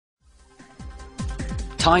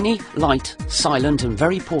Tiny, light, silent and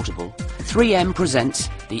very portable, 3M presents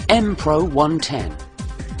the M Pro 110,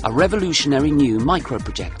 a revolutionary new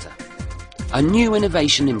microprojector. A new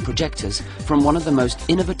innovation in projectors from one of the most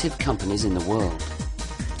innovative companies in the world.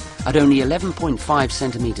 At only 11.5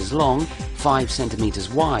 centimeters long, 5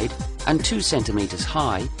 centimeters wide and 2 centimeters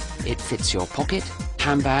high, it fits your pocket,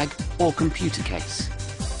 handbag or computer case.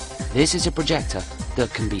 This is a projector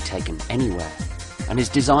that can be taken anywhere and is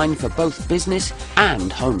designed for both business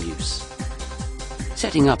and home use.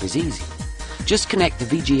 Setting up is easy. Just connect the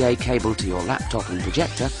VGA cable to your laptop and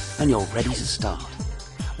projector and you're ready to start.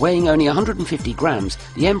 Weighing only 150 grams,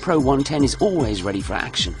 the M Pro 110 is always ready for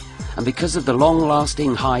action. And because of the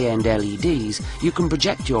long-lasting high-end LEDs, you can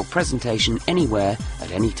project your presentation anywhere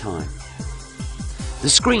at any time. The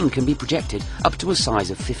screen can be projected up to a size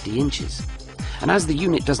of 50 inches. And as the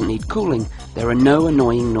unit doesn't need cooling, there are no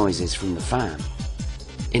annoying noises from the fan.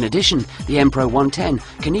 In addition, the M Pro 110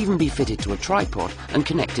 can even be fitted to a tripod and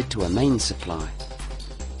connected to a main supply.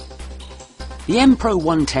 The M Pro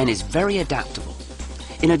 110 is very adaptable.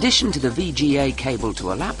 In addition to the VGA cable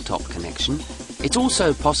to a laptop connection, it's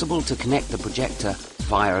also possible to connect the projector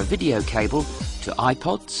via a video cable to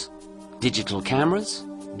iPods, digital cameras,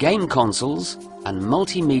 game consoles and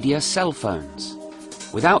multimedia cell phones.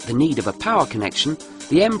 Without the need of a power connection,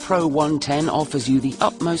 the M Pro 110 offers you the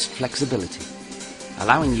utmost flexibility,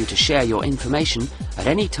 allowing you to share your information at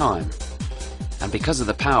any time. And because of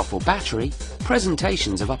the powerful battery,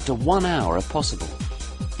 presentations of up to 1 hour are possible.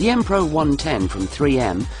 The M Pro 110 from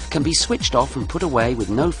 3M can be switched off and put away with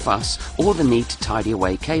no fuss or the need to tidy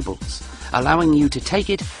away cables, allowing you to take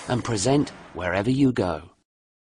it and present wherever you go.